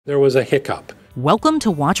There was a hiccup. Welcome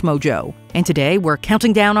to WatchMojo, and today we're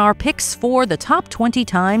counting down our picks for the top 20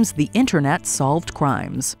 times the internet solved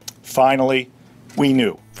crimes. Finally, we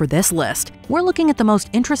knew. For this list, we're looking at the most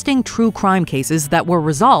interesting true crime cases that were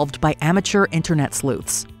resolved by amateur internet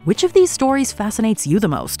sleuths. Which of these stories fascinates you the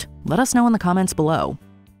most? Let us know in the comments below.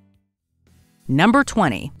 Number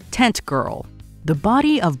 20. Tent Girl. The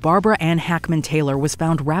body of Barbara Ann Hackman Taylor was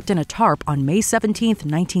found wrapped in a tarp on May 17,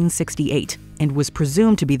 1968, and was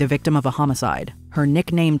presumed to be the victim of a homicide. Her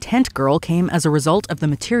nickname Tent Girl came as a result of the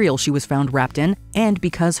material she was found wrapped in, and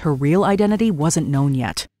because her real identity wasn't known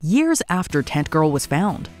yet. Years after Tent Girl was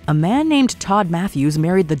found, a man named Todd Matthews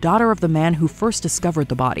married the daughter of the man who first discovered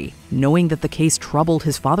the body. Knowing that the case troubled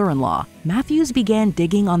his father-in-law, Matthews began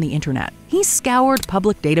digging on the internet. He scoured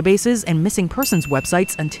public databases and missing persons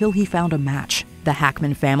websites until he found a match. The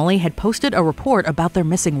Hackman family had posted a report about their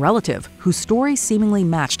missing relative, whose story seemingly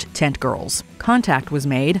matched Tent Girl's. Contact was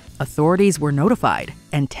made, authorities were notified,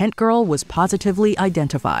 and Tent Girl was positively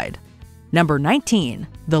identified. Number 19.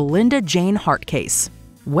 The Linda Jane Hart Case.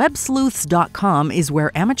 WebSleuths.com is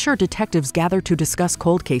where amateur detectives gather to discuss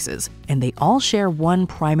cold cases, and they all share one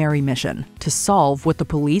primary mission: to solve what the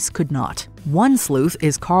police could not. One sleuth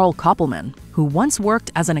is Carl Koppelman, who once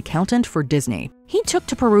worked as an accountant for Disney. He took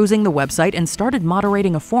to perusing the website and started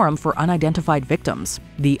moderating a forum for unidentified victims.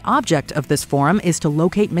 The object of this forum is to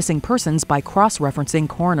locate missing persons by cross-referencing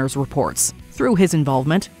coroner's reports. Through his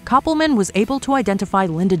involvement, Koppelman was able to identify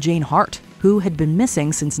Linda Jane Hart, who had been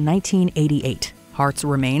missing since 1988. Hart's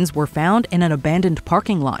remains were found in an abandoned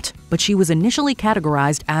parking lot, but she was initially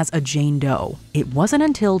categorized as a Jane Doe. It wasn't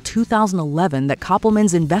until 2011 that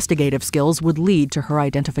Koppelman's investigative skills would lead to her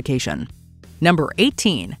identification. Number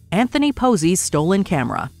 18. Anthony Posey's stolen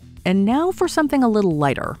camera. And now for something a little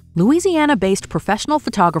lighter. Louisiana-based professional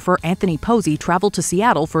photographer Anthony Posey traveled to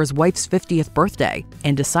Seattle for his wife's 50th birthday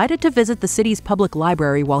and decided to visit the city's public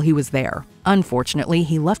library while he was there. Unfortunately,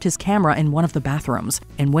 he left his camera in one of the bathrooms,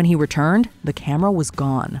 and when he returned, the camera was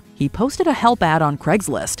gone. He posted a help ad on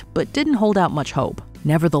Craigslist, but didn't hold out much hope.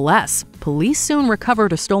 Nevertheless, police soon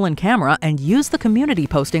recovered a stolen camera and used the community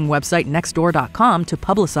posting website Nextdoor.com to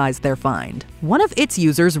publicize their find. One of its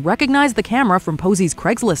users recognized the camera from Posey's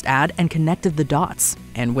Craigslist ad and connected the dots.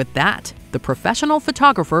 And with that, the professional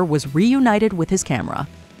photographer was reunited with his camera.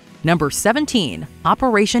 Number 17.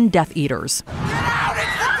 Operation Death Eaters.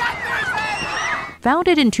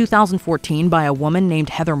 Founded in 2014 by a woman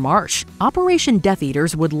named Heather Marsh, Operation Death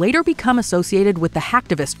Eaters would later become associated with the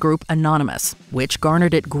hacktivist group Anonymous, which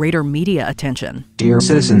garnered it greater media attention. Dear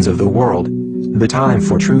citizens of the world, the time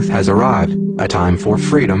for truth has arrived, a time for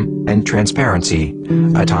freedom and transparency,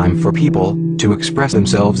 a time for people to express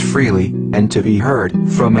themselves freely and to be heard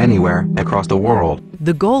from anywhere across the world.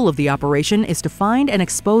 The goal of the operation is to find and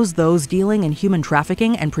expose those dealing in human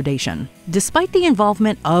trafficking and predation. Despite the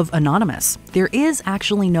involvement of Anonymous, there is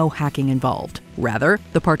actually no hacking involved. Rather,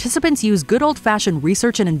 the participants use good old-fashioned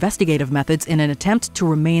research and investigative methods in an attempt to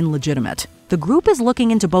remain legitimate. The group is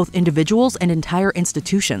looking into both individuals and entire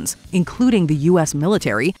institutions, including the U.S.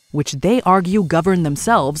 military, which they argue govern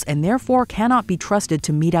themselves and therefore cannot be trusted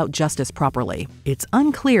to mete out justice properly. It's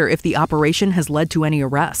unclear if the operation has led to any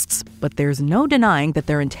arrests, but there's no denying that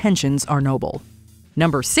their intentions are noble.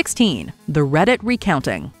 Number 16. The Reddit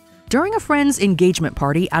Recounting. During a friend's engagement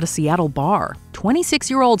party at a Seattle bar,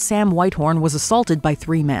 26-year-old Sam Whitehorn was assaulted by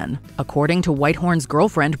 3 men, according to Whitehorn's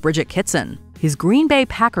girlfriend Bridget Kitson. His Green Bay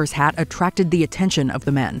Packers hat attracted the attention of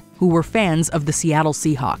the men, who were fans of the Seattle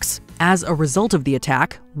Seahawks. As a result of the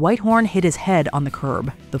attack, Whitehorn hit his head on the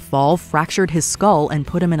curb. The fall fractured his skull and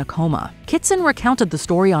put him in a coma. Kitson recounted the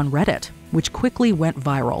story on Reddit, which quickly went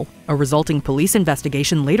viral. A resulting police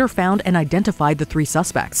investigation later found and identified the 3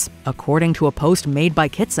 suspects. According to a post made by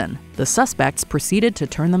Kitson, the suspects proceeded to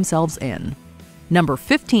turn themselves in. Number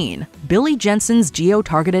 15. Billy Jensen's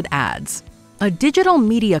geo-targeted ads. A digital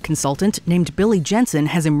media consultant named Billy Jensen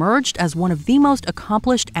has emerged as one of the most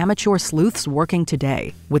accomplished amateur sleuths working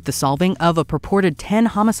today, with the solving of a purported 10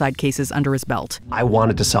 homicide cases under his belt. I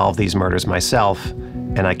wanted to solve these murders myself,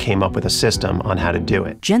 and I came up with a system on how to do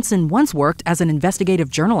it. Jensen once worked as an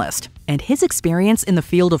investigative journalist, and his experience in the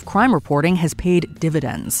field of crime reporting has paid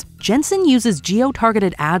dividends. Jensen uses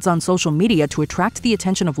geo-targeted ads on social media to attract the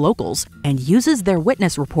attention of locals and uses their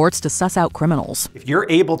witness reports to suss out criminals. If you're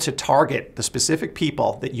able to target the specific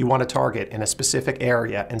people that you want to target in a specific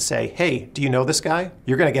area and say, hey, do you know this guy?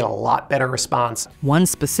 You're going to get a lot better response. One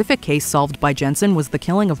specific case solved by Jensen was the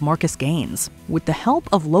killing of Marcus Gaines. With the help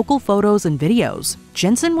of local photos and videos,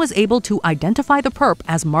 Jensen was able to identify the perp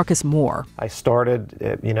as Marcus Moore. I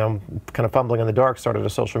started, kind of fumbling in the dark, started a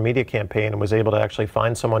social media campaign and was able to actually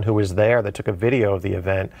find someone who was there that took a video of the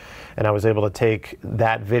event. And I was able to take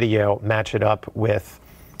that video, match it up with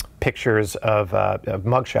pictures of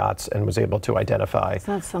mugshots, and was able to identify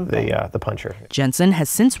the puncher. Jensen has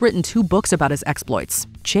since written 2 books about his exploits,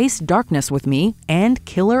 Chase Darkness with Me and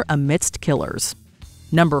Killer Amidst Killers.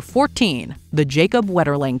 Number 14, the Jacob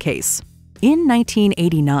Wetterling case. In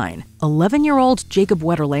 1989, 11-year-old Jacob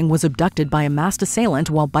Wetterling was abducted by a masked assailant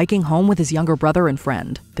while biking home with his younger brother and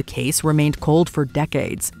friend. The case remained cold for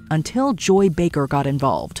decades, until Joy Baker got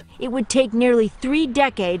involved. It would take nearly 3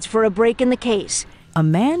 decades for a break in the case. A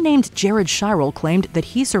man named Jared Shirel claimed that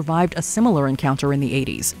he survived a similar encounter in the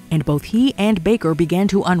 80s, and both he and Baker began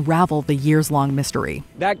to unravel the years-long mystery.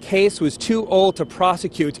 That case was too old to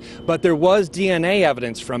prosecute, but there was DNA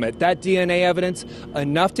evidence from it. That DNA evidence,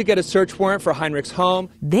 enough to get a search warrant for Heinrich's home.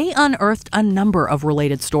 They unearthed a number of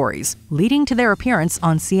related stories, leading to their appearance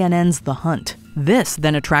on CNN's The Hunt. This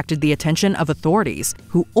then attracted the attention of authorities,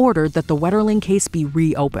 who ordered that the Wetterling case be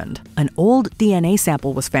reopened. An old DNA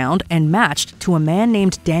sample was found and matched to a man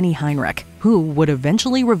named Danny Heinrich, who would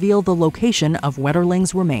eventually reveal the location of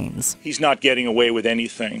Wetterling's remains. He's not getting away with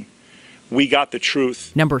anything. We got the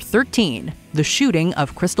truth. Number 13, the shooting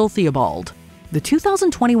of Crystal Theobald. The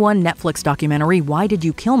 2021 Netflix documentary Why Did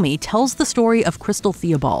You Kill Me tells the story of Crystal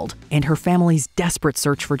Theobald and her family's desperate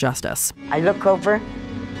search for justice. I look over,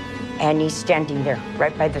 and he's standing there,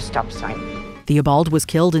 right by the stop sign. Theobald was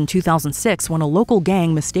killed in 2006 when a local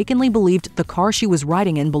gang mistakenly believed the car she was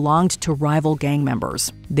riding in belonged to rival gang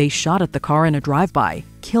members. They shot at the car in a drive-by,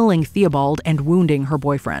 killing Theobald and wounding her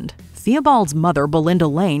boyfriend. Theobald's mother, Belinda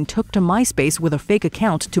Lane, took to MySpace with a fake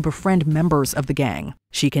account to befriend members of the gang.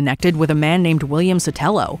 She connected with a man named William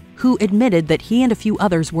Sotelo, who admitted that he and a few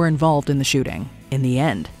others were involved in the shooting. In the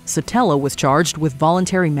end, Sotelo was charged with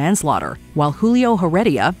voluntary manslaughter, while Julio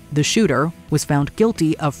Heredia, the shooter, was found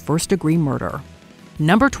guilty of first-degree murder.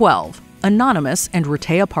 Number 12, Anonymous and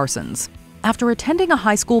Rehtaeh Parsons. After attending a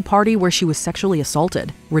high school party where she was sexually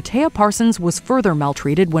assaulted, Rehtaeh Parsons was further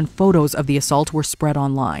maltreated when photos of the assault were spread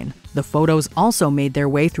online. The photos also made their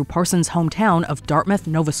way through Parsons' hometown of Dartmouth,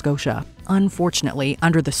 Nova Scotia. Unfortunately,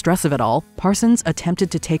 under the stress of it all, Parsons attempted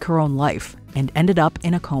to take her own life and ended up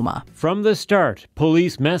in a coma. From the start,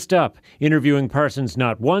 police messed up, interviewing Parsons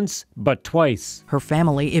not once, but twice. Her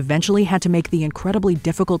family eventually had to make the incredibly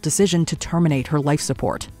difficult decision to terminate her life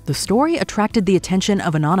support. The story attracted the attention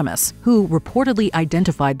of Anonymous, who reportedly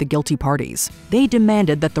identified the guilty parties. They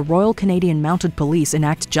demanded that the Royal Canadian Mounted Police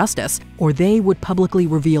enact justice, or they would publicly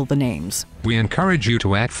reveal the names. We encourage you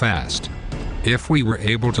to act fast. If we were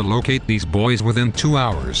able to locate these boys within 2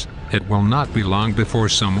 hours, it will not be long before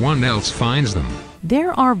someone else finds them.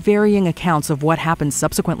 There are varying accounts of what happened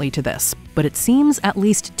subsequently to this, but it seems at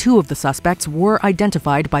least 2 of the suspects were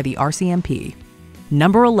identified by the RCMP.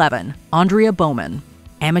 Number 11, Aundria Bowman.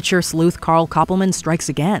 Amateur sleuth Carl Koppelman strikes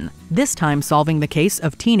again, this time solving the case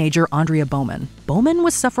of teenager Aundria Bowman. Bowman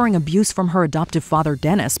was suffering abuse from her adoptive father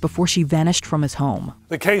Dennis before she vanished from his home.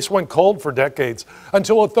 The case went cold for decades,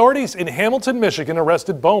 until authorities in Hamilton, Michigan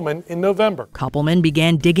arrested Bowman in November. Koppelman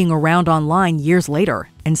began digging around online years later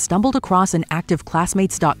and stumbled across an active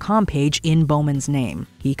classmates.com page in Bowman's name.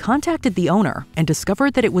 He contacted the owner and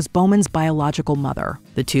discovered that it was Bowman's biological mother.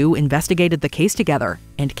 The two investigated the case together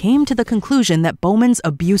and came to the conclusion that Bowman's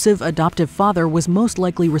abusive adoptive father was most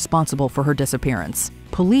likely responsible for her disappearance.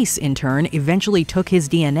 Police, in turn, eventually took his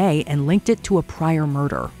DNA and linked it to a prior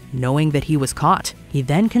murder. Knowing that he was caught, he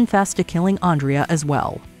then confessed to killing Aundria as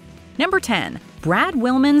well. Number 10, Brad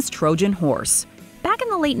Willman's Trojan Horse. Back in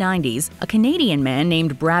the late 90s, a Canadian man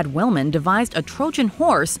named Brad Willman devised a Trojan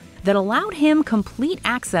horse that allowed him complete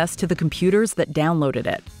access to the computers that downloaded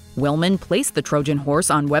it. Willman placed the Trojan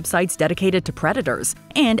horse on websites dedicated to predators,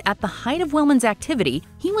 and at the height of Willman's activity,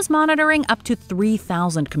 he was monitoring up to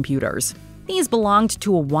 3,000 computers. These belonged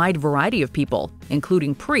to a wide variety of people,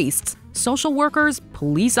 including priests, social workers,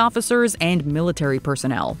 police officers, and military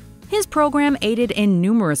personnel. His program aided in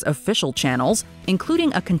numerous official channels,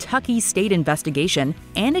 including a Kentucky state investigation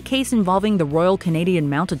and a case involving the Royal Canadian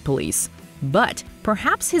Mounted Police. But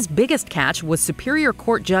perhaps his biggest catch was Superior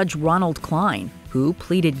Court Judge Ronald Klein, who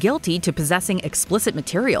pleaded guilty to possessing explicit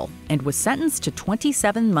material and was sentenced to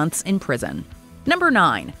 27 months in prison. Number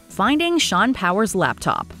 9. Finding Sean Power's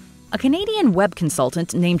laptop. A Canadian web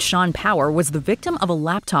consultant named Sean Power was the victim of a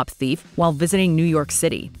laptop thief while visiting New York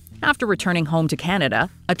City. After returning home to Canada,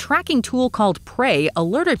 a tracking tool called Prey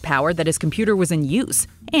alerted Power that his computer was in use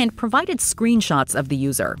and provided screenshots of the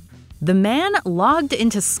user. The man logged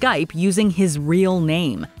into Skype using his real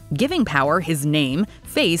name, giving Power his name,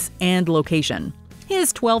 face, and location.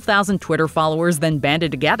 His 12,000 Twitter followers then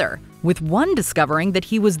banded together, with one discovering that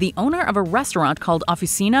he was the owner of a restaurant called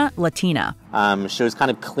Oficina Latina. Shows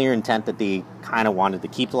kind of clear intent that they kind of wanted to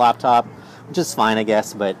keep the laptop, which is fine, I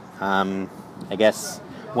guess, but I guess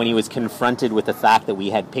when he was confronted with the fact that we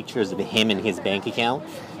had pictures of him in his bank account,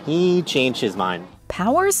 he changed his mind.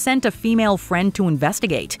 Powers sent a female friend to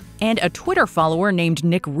investigate, and a Twitter follower named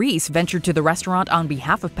Nick Reese ventured to the restaurant on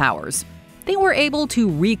behalf of Powers. They were able to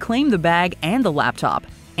reclaim the bag and the laptop,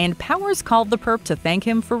 and Powers called the perp to thank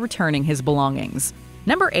him for returning his belongings.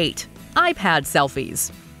 Number 8. iPad selfies.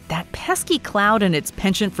 That pesky cloud and its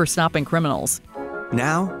penchant for stopping criminals.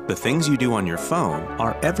 Now, the things you do on your phone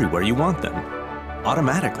are everywhere you want them,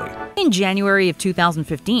 automatically. In January of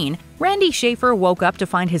 2015, Randy Schaefer woke up to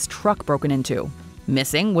find his truck broken into.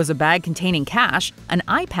 Missing was a bag containing cash, an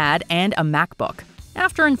iPad, and a MacBook.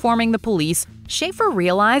 After informing the police, Schaefer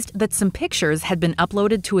realized that some pictures had been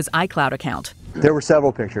uploaded to his iCloud account. There were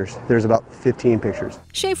several pictures. There's about 15 pictures.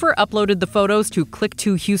 Schaefer uploaded the photos to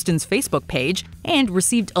Click2 Houston's Facebook page and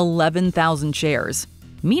received 11,000 shares.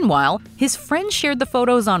 Meanwhile, his friend shared the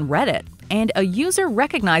photos on Reddit, and a user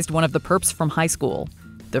recognized one of the perps from high school.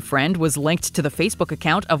 The friend was linked to the Facebook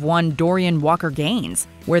account of one Dorian Walker Gaines,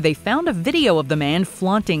 where they found a video of the man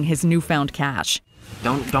flaunting his newfound cash.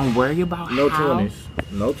 Don't worry about no how. 20s,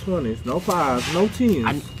 no 20s, no 5s, no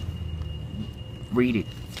 10s. Read it.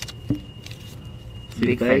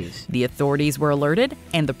 Big face. The authorities were alerted,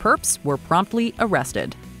 and the perps were promptly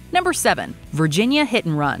arrested. Number 7. Virginia hit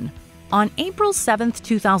and run. On April 7,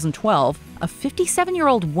 2012, a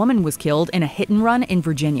 57-year-old woman was killed in a hit and run in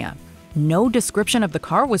Virginia. No description of the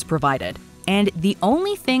car was provided, and the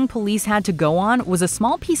only thing police had to go on was a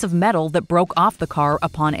small piece of metal that broke off the car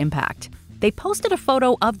upon impact. They posted a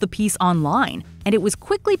photo of the piece online, and it was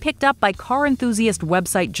quickly picked up by car enthusiast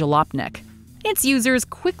website Jalopnik. Its users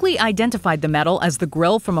quickly identified the metal as the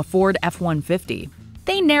grille from a Ford F-150.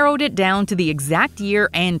 They narrowed it down to the exact year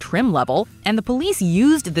and trim level, and the police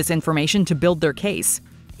used this information to build their case.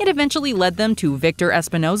 It eventually led them to Victor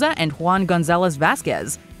Espinoza and Juan Gonzalez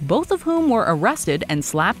Vasquez, both of whom were arrested and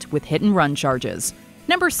slapped with hit-and-run charges.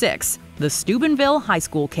 Number 6. The Steubenville High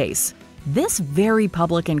School case. This very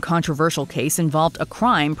public and controversial case involved a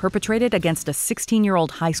crime perpetrated against a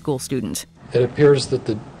 16-year-old high school student. It appears that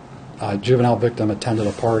the juvenile victim attended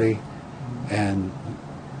a party, and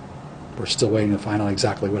we're still waiting to find out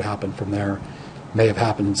exactly what happened from there. May have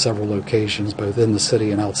happened in several locations, both in the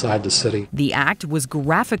city and outside the city. The act was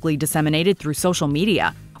graphically disseminated through social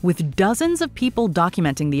media, with dozens of people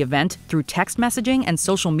documenting the event through text messaging and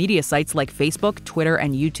social media sites like Facebook, Twitter,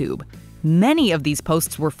 and YouTube. Many of these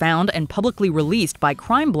posts were found and publicly released by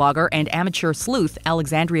crime blogger and amateur sleuth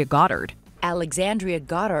Alexandria Goddard. Alexandria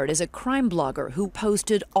Goddard is a crime blogger who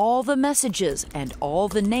posted all the messages and all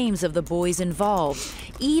the names of the boys involved,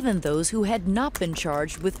 even those who had not been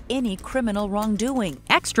charged with any criminal wrongdoing.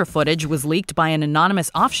 Extra footage was leaked by an anonymous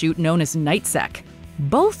offshoot known as NightSec.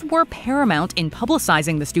 Both were paramount in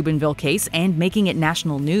publicizing the Steubenville case and making it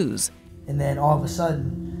national news. And then all of a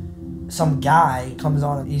sudden, some guy comes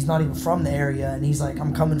on, he's not even from the area, and he's like,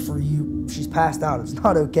 "I'm coming for you. She's passed out. It's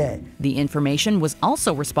not okay." The information was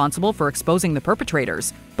also responsible for exposing the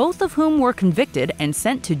perpetrators, both of whom were convicted and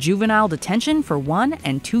sent to juvenile detention for 1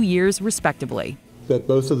 and 2 years, respectively. That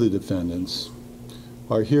both of the defendants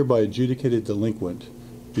are hereby adjudicated delinquent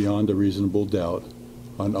beyond a reasonable doubt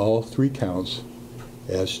on all 3 counts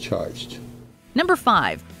as charged. Number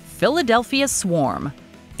 5. Philadelphia Swarm.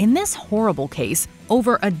 In this horrible case,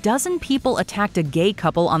 over a dozen people attacked a gay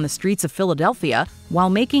couple on the streets of Philadelphia while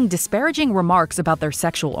making disparaging remarks about their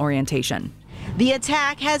sexual orientation. The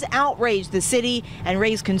attack has outraged the city and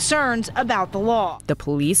raised concerns about the law. The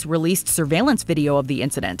police released surveillance video of the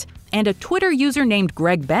incident, and a Twitter user named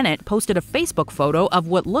Greg Bennett posted a Facebook photo of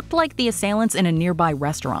what looked like the assailants in a nearby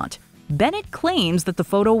restaurant. Bennett claims that the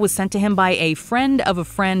photo was sent to him by a friend of a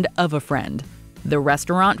friend of a friend. The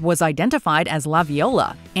restaurant was identified as La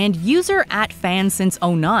Viola, and user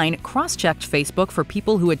 @fansince09 cross-checked Facebook for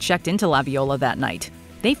people who had checked into La Viola that night.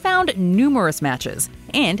 They found numerous matches,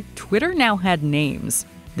 and Twitter now had names.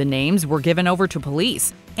 The names were given over to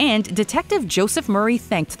police, and Detective Joseph Murray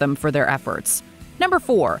thanked them for their efforts. Number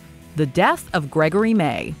 4. The Death of Gregory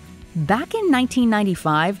May. Back in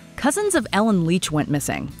 1995, cousins of Ellen Leach went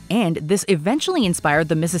missing, and this eventually inspired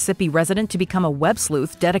the Mississippi resident to become a web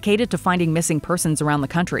sleuth dedicated to finding missing persons around the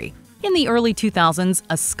country. In the early 2000s,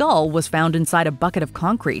 a skull was found inside a bucket of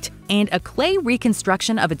concrete, and a clay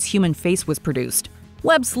reconstruction of its human face was produced.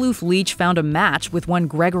 Web sleuth Leach found a match with one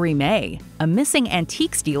Gregory May, a missing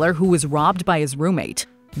antiques dealer who was robbed by his roommate.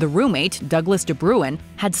 The roommate, Douglas de Bruin,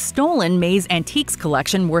 had stolen May's antiques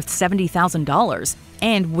collection worth $70,000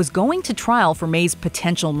 and was going to trial for May's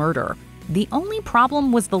potential murder. The only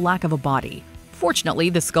problem was the lack of a body. Fortunately,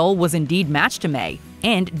 the skull was indeed matched to May,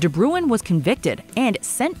 and de Bruin was convicted and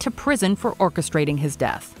sent to prison for orchestrating his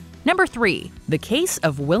death. Number 3. The case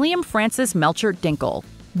of William Francis Melchert-Dinkel.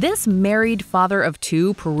 This married father of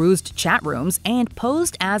two perused chat rooms and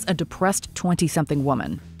posed as a depressed 20-something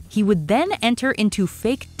woman. He would then enter into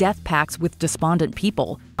fake death pacts with despondent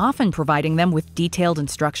people, often providing them with detailed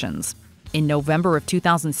instructions. In November of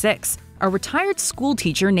 2006, a retired school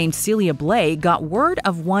teacher named Celia Blay got word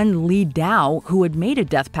of one Lee Dow who had made a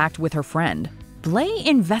death pact with her friend. Blay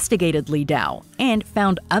investigated Lee Dow and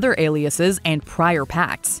found other aliases and prior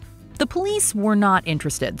pacts. The police were not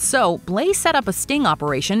interested, so Blay set up a sting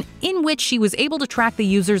operation in which she was able to track the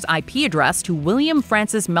user's IP address to William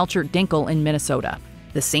Francis Melchert-Dinkel in Minnesota.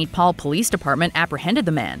 The St. Paul Police Department apprehended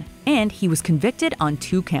the man, and he was convicted on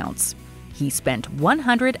 2 counts. He spent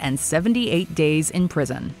 178 days in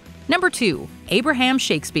prison. Number 2. Abraham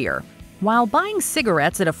Shakespeare. While buying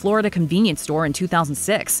cigarettes at a Florida convenience store in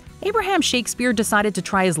 2006, Abraham Shakespeare decided to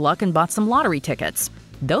try his luck and bought some lottery tickets.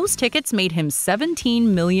 Those tickets made him $17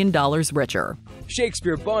 million richer.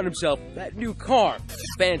 Shakespeare bought himself that new car,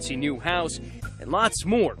 fancy new house, and lots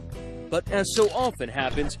more. But as so often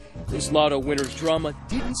happens, this lotto winner's drama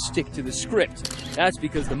didn't stick to the script. That's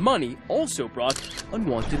because the money also brought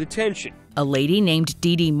unwanted attention. A lady named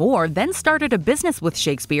Dee Dee Moore then started a business with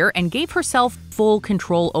Shakespeare and gave herself full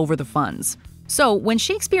control over the funds. So when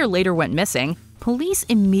Shakespeare later went missing, police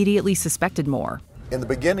immediately suspected Moore. In the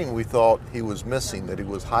beginning, we thought he was missing, that he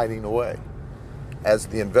was hiding away. As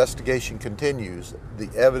the investigation continues, the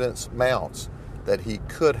evidence mounts that he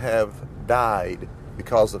could have died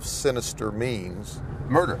because of sinister means.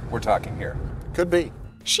 Murder, we're talking here. Could be.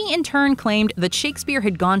 She in turn claimed that Shakespeare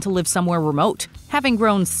had gone to live somewhere remote, having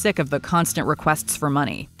grown sick of the constant requests for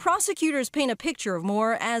money. Prosecutors paint a picture of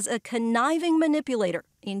Moore as a conniving manipulator,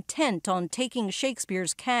 intent on taking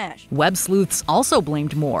Shakespeare's cash. Web sleuths also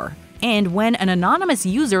blamed Moore. And when an anonymous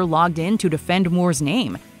user logged in to defend Moore's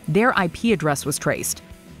name, their IP address was traced.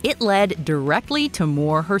 It led directly to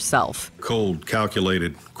Moore herself. Cold,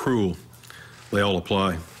 calculated, cruel, they all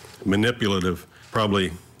apply. Manipulative,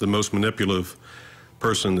 probably the most manipulative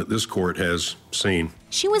person that this court has seen.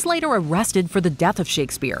 She was later arrested for the death of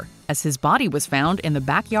Shakespeare, as his body was found in the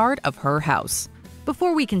backyard of her house.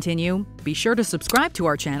 Before we continue, be sure to subscribe to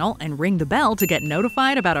our channel and ring the bell to get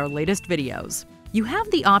notified about our latest videos. You have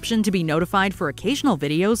the option to be notified for occasional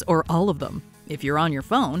videos or all of them. If you're on your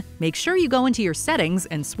phone, make sure you go into your settings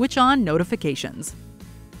and switch on notifications.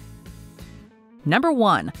 Number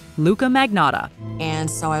 1. Luca Magnotta. And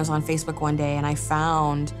so I was on Facebook one day and I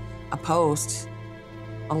found a post.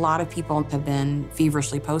 A lot of people have been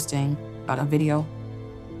feverishly posting about a video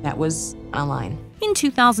that was online. In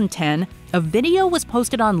 2010, a video was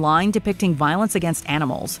posted online depicting violence against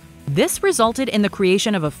animals. This resulted in the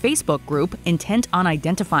creation of a Facebook group intent on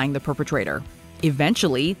identifying the perpetrator.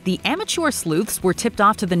 Eventually, the amateur sleuths were tipped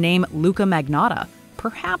off to the name Luca Magnotta,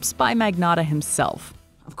 perhaps by Magnotta himself.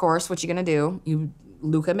 Of course, what you're gonna do, you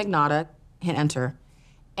Luca Magnotta, hit enter.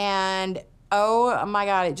 And oh my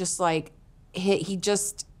God, it just like, he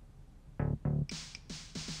just,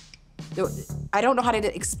 I don't know how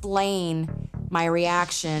to explain my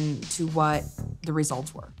reaction to what the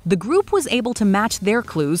results were. The group was able to match their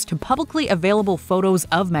clues to publicly available photos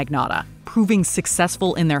of Magnotta, proving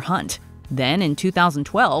successful in their hunt. Then in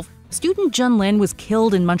 2012, student Jun Lin was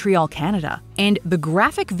killed in Montreal, Canada, and the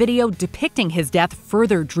graphic video depicting his death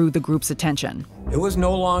further drew the group's attention. It was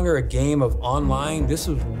no longer a game of online, this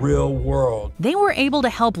was real world. They were able to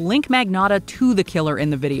help link Magnotta to the killer in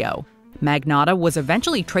the video. Magnotta was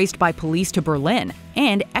eventually traced by police to Berlin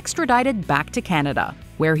and extradited back to Canada,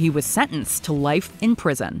 where he was sentenced to life in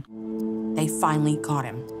prison. They finally caught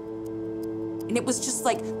him. And it was just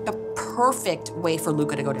like the perfect way for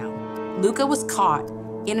Luca to go down. Luca was caught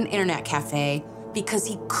in an internet cafe because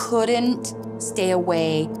he couldn't stay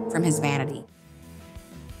away from his vanity.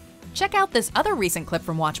 Check out this other recent clip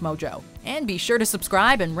from WatchMojo, and be sure to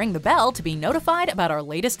subscribe and ring the bell to be notified about our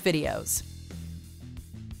latest videos.